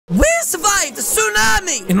like the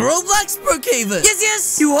tsunami in Roblox Brookhaven.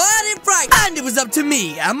 Yes, you heard it right. And it was up to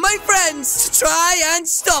me and my friends to try and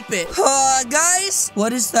stop it. Guys,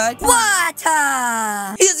 what is that?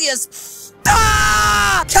 Water! Yes.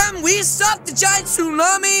 Ah! Can we stop the giant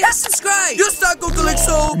tsunami? Yes, subscribe. You're stuck,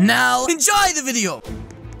 Calixo. Now, enjoy the video.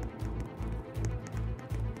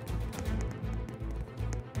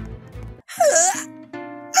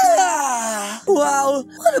 Wow,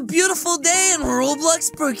 what a beautiful day in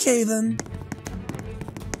Roblox Brookhaven.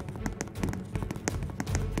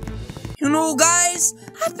 You know, guys,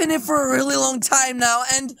 I've been here for a really long time now,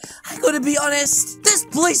 and I gotta be honest, this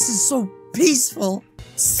place is so peaceful.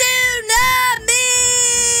 Tsunami!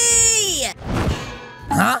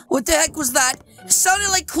 Huh? What the heck was that? It sounded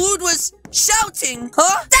like Clued was shouting,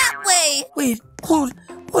 huh? That way! Wait, Clued,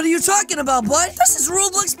 what are you talking about, bud? This is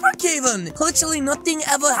Roblox Brookhaven. Literally nothing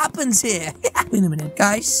ever happens here. Wait a minute,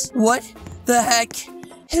 guys. What the heck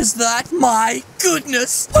is that? My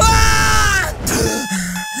goodness. Ah!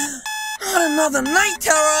 Not another night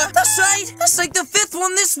terror. That's right. That's like the 5th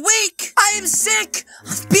one this week. I am sick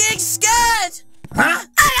of being scared. Huh?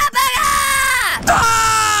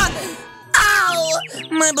 Ah! Ow!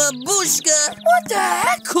 My babushka. What the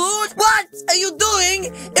heck, Clued? What are you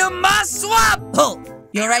doing in my swamp? Oh.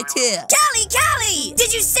 You're right here. Callie!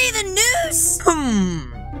 Did you see the news?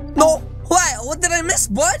 No. Why? What did I miss,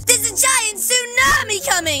 bud? There's a giant tsunami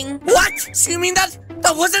coming. What? So you mean that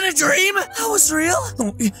wasn't a dream? That was real?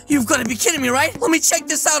 Oh, you've got to be kidding me, right? Let me check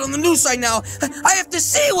this out on the news right now. I have to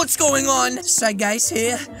see what's going on. Sorry, guys,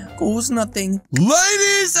 here goes nothing.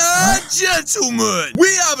 Ladies and gentlemen,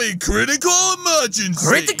 we have a critical emergency.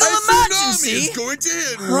 Critical emergency? Tsunami is going to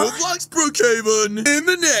hit Roblox Brookhaven in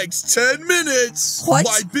the next 10 minutes. What?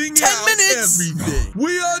 Wiping 10 out minutes? everything.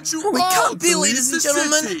 We urge you We all can't be, to ladies and leave the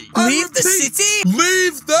gentlemen. city. Leave the city?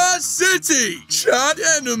 Leave the city. Chad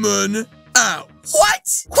Enderman out. What?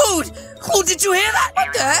 Clued, did you hear that?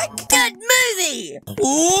 What the heck? Good movie!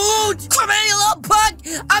 Ooh, come here, you little pug!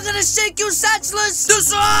 I'm gonna shake you senseless!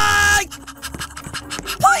 That's right!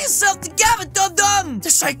 Pull yourself together, dum-dum!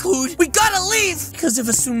 That's right, Clued. We gotta leave! Because if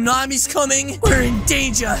a tsunami's coming, we're in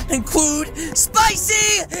danger. And Clued,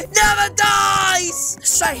 Spicy never dies!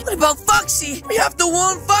 That's right. What about Foxy? We have to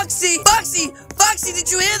warn Foxy! Foxy, did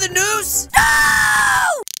you hear the news?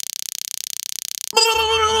 No!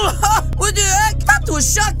 What the heck? That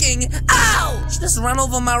was shocking! Ow! She just ran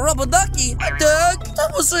over my rubber ducky. What the heck?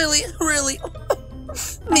 That was really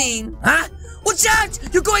mean. Huh? Watch out!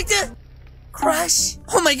 You're going to crash.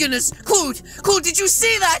 Oh my goodness. Clued, did you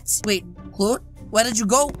see that? Wait, Clued? Where did you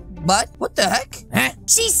go? But what the heck? Huh?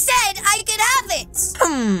 She said I could have it!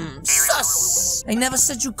 Sus. I never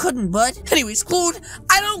said you couldn't, bud. Anyways, Clued,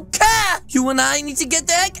 I don't care! You and I need to get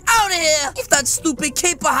the heck out of here! Leave that stupid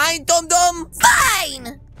cape behind, dum-dum!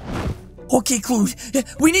 Fine! Okay, Clued,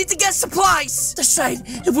 we need to get supplies. That's right.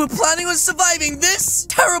 If we're planning on surviving this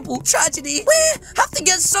terrible tragedy, we have to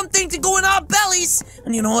get something to go in our bellies.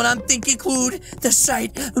 And you know what I'm thinking, Clued? That's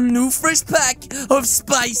right. A new fresh pack of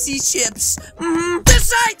spicy chips.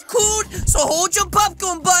 That's right, Clued. So hold your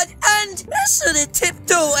popcorn, bud, and make sure to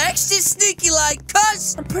tiptoe extra sneaky like,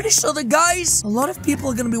 cuz I'm pretty sure a lot of people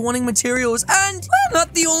are gonna be wanting materials, and we're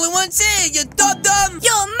not the only ones here, you dum-dum.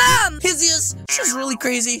 Your mom! Hideous. She's really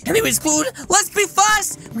crazy. Anyways, Clued, let's be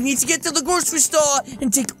fast. We need to get to the grocery store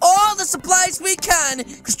and take all the supplies we can.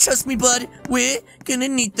 Because trust me, bud, we're gonna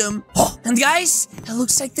need them. Oh, and guys, it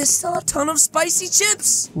looks like there's still a ton of spicy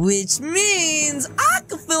chips. Which means I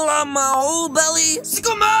can fill out my whole belly.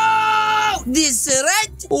 Sicko! This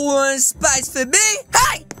right? One spice for me.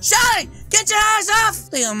 Hey, Charlie, get your hands off.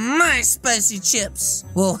 They are my spicy chips.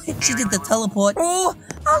 Whoa, she did the teleport. Oh,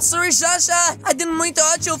 I'm sorry, Sasha. I didn't mean to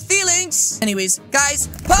hurt your feelings. Anyways, guys,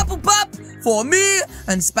 pop for me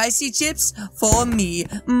and spicy chips for me.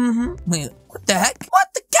 Wait, what the heck?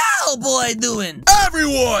 What the cowboy doing?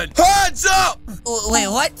 Everyone, hands up! Wait,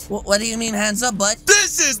 what? What do you mean hands up, bud?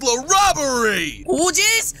 This is the robbery! Oh,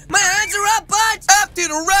 jeez, my hands are up, bud! Empty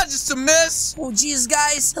the register, miss! Oh, jeez,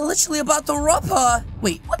 guys, they're literally about to rob her.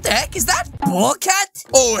 Wait, what the heck? Is that Ballcat?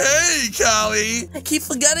 Oh, hey, Callie! I keep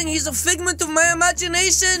forgetting he's a figment of my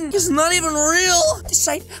imagination. He's not even real. This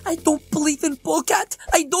I don't believe in Ballcat.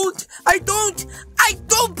 I don't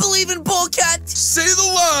believe in Ballcat. Say the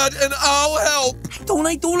word and I'll help.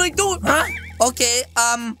 I don't. Huh? Okay,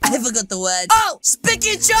 I forgot the word. Oh, Spick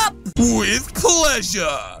and Chop! With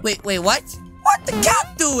pleasure. Wait, what? What the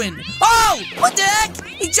cat doing? Oh, what the heck?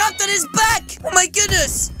 He jumped on his back. Oh my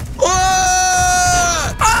goodness.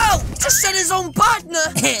 Ah! Oh, he just shot his own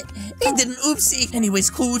partner. he did an oopsie. Anyways,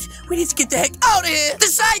 Clued, we need to get the heck out of here. The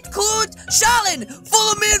side, Clued. Shalin,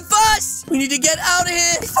 follow me in fast. We need to get out of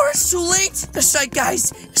here before it's too late. That's right,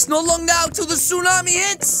 guys. It's no long now till the tsunami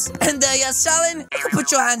hits. And yeah, Shalin, you can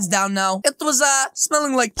put your hands down now. It was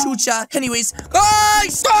smelling like chucha. Anyways,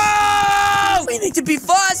 guys, go! We need to be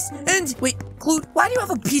fast. And wait, Clued, why do you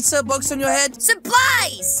have a pizza box on your head?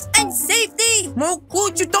 Supplies and safety. No,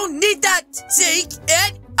 Clued, you don't need that. Take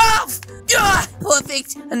it off. Yeah,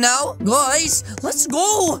 perfect. And now, guys, let's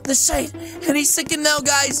go. This side. Any second now,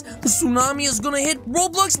 guys. The tsunami is gonna hit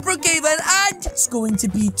Roblox Brookhaven, and it's going to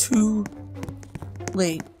be too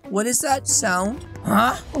late. What is that sound?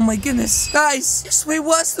 Huh? Oh my goodness. Guys, it's way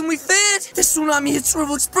worse than we feared. The tsunami hits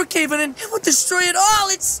Roblox Brookhaven and it will destroy it all.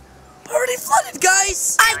 It's already flooded,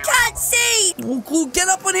 guys. I can't see. Oh, cool. Get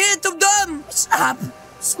up on here, dum-dum. It's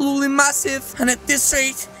absolutely massive. And at this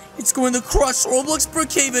rate, it's going to crush Roblox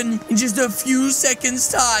Brookhaven in just a few seconds'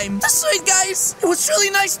 time. That's right, guys. It was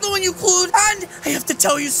really nice knowing you, Clued. And I have to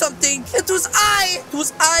tell you something. It was I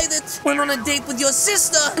that went on a date with your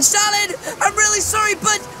sister. And Charlotte, I'm really sorry,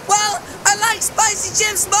 but, well, I like spicy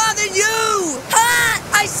chips more than you. Huh?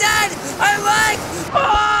 I said I like...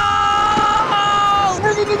 Oh!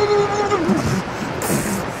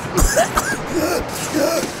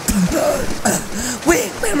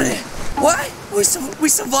 Wait a minute. What? We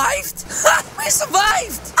survived? We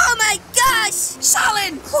survived! Oh my gosh!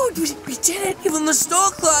 Shalin! We did it! Even the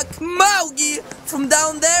store clerk, Maugi, from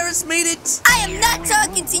down there has made it! I am not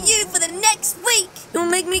talking to you for the next week! You'll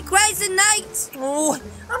make me cry tonight! Oh,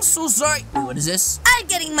 I'm so sorry. Wait, what is this? I'm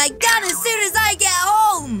getting my gun as soon as I get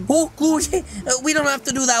home! Oh, cool. We don't have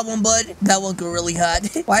to do that one, bud. That one go really hard.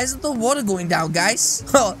 Why isn't the water going down, guys?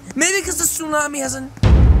 Oh, maybe because the tsunami hasn't...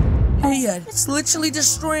 yet. It's literally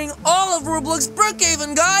destroying all of Roblox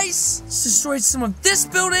Brookhaven, guys. It's destroyed some of this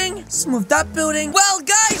building, some of that building. Well,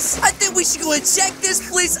 guys, I think we should go and check this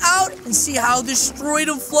place out and see how destroyed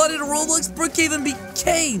and flooded Roblox Brookhaven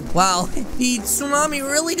became. Wow, the tsunami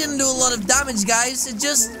really didn't do a lot of damage, guys. It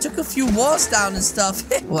just took a few walls down and stuff.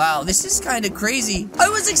 Wow, this is kind of crazy. I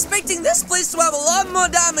was expecting this place to have a lot more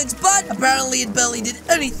damage, but apparently it barely did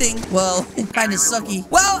anything. Well, kind of sucky.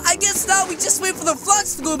 Well, I guess now we just wait for the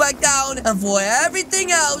floods to go back down and for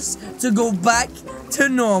everything else to go back to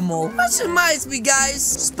normal. Which reminds me, guys,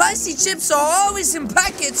 spicy chips are always in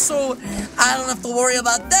packets, so I don't have to worry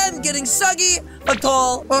about them getting soggy at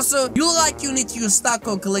all. Also, you look like you need to use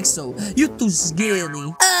Taco Calixo. You too scaly.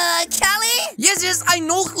 Callie? Yes, I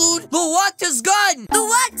know, Clued. The water's gone. The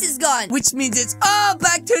what is gone? Which means it's all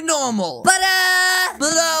back to normal. But,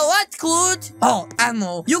 what, Clued? Oh, I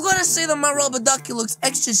know. You're gonna say that my rubber ducky looks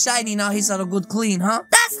extra shiny now he's had a good clean, huh?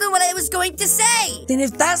 That's not what I was going to say. Then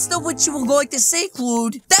if that's not what you were going to say,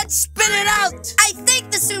 Clued, then spit it out. I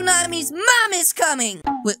think the tsunami's mom is coming.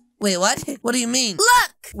 Wait, what? What do you mean?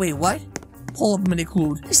 Look. Wait, what? Hold up a minute,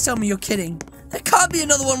 Clued. Please tell me you're kidding. There can't be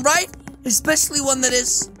another one, right? Especially one that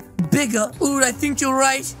is bigger. Clued, I think you're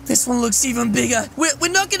right. This one looks even bigger.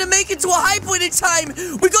 We're not gonna make it to a high point in time.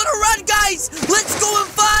 We gotta run, guys. Let's go in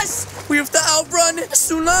fast. We have to outrun a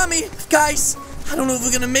tsunami. Guys, I don't know if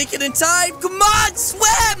we're gonna make it in time. Come on,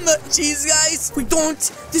 swim! Jeez, guys, we don't.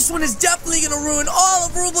 This one is definitely gonna ruin all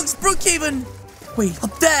of Roblox Brookhaven. Wait,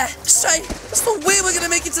 up there. There's no way we're gonna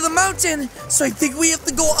make it to the mountain. So I think we have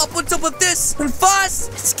to go up on top of this and fast.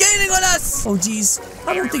 It's gaining on us. Oh, geez.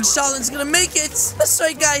 I don't think Charlotte's gonna make it. That's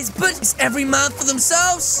right, guys. But it's every man for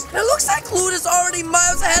themselves. And it looks like Clued is already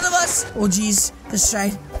miles ahead of us. Oh, geez. That's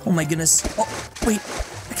right. Oh, my goodness. Oh, wait.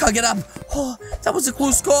 I can't get up. Oh, that was a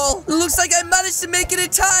close call. It looks like I managed to make it in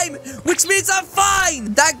time, which means I'm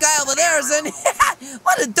fine. That guy over there is in.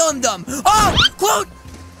 What a dum-dum. Oh, Clued.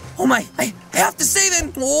 Oh my, I have to save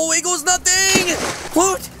him. Oh, here goes nothing.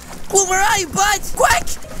 Clued, where are you, bud? Quick,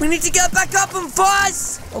 we need to get back up and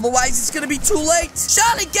fast. Otherwise, it's going to be too late.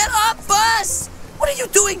 Charlotte, get up fast. What are you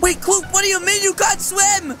doing? Wait, Clued, what do you mean you can't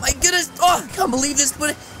swim? My goodness. Oh, I can't believe this,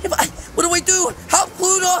 but what do I do? Help,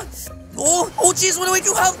 Clued. Oh, jeez, what do I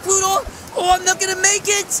do? Help, Clued. Oh, I'm not going to make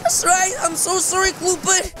it. That's right. I'm so sorry, Clued,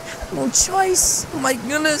 but no choice. Oh, my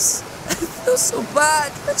goodness. I feel so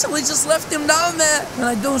bad. I actually just left him down there, and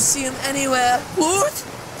I don't see him anywhere.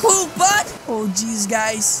 Clued, bud. Oh, jeez,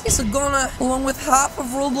 guys. He's a goner, along with half of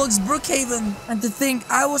Roblox Brookhaven. And to think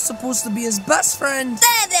I was supposed to be his best friend.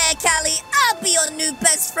 There, Callie. I'll be your new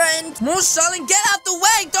best friend. No, Charlene, get out the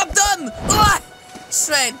way, dum-dum.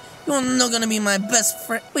 Straight. You're not gonna be my best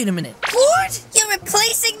friend. Wait a minute. Clued? You're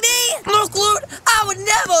replacing me? No, Clued. I would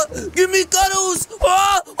never. Give me cuddles.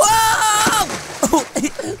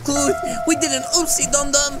 Clued, we did an oopsie,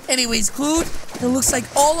 dum-dum. Anyways, Clued, it looks like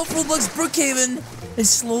all of Roblox Brookhaven is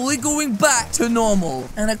slowly going back to normal.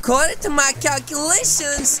 And according to my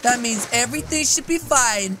calculations, that means everything should be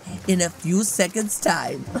fine in a few seconds'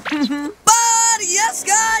 time. But yes,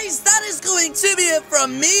 guys, that is going to be it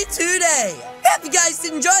from me today. If you guys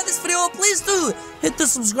did enjoy this video, please do hit the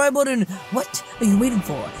subscribe button. What are you waiting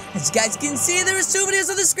for? As you guys can see, there is 2 videos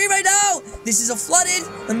on the screen right now. This is a flooded,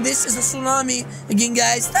 and this is a tsunami. Again,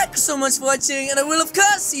 guys, thank you so much for watching, and I will, of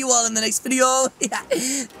course, see you all in the next video.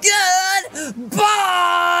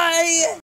 Goodbye!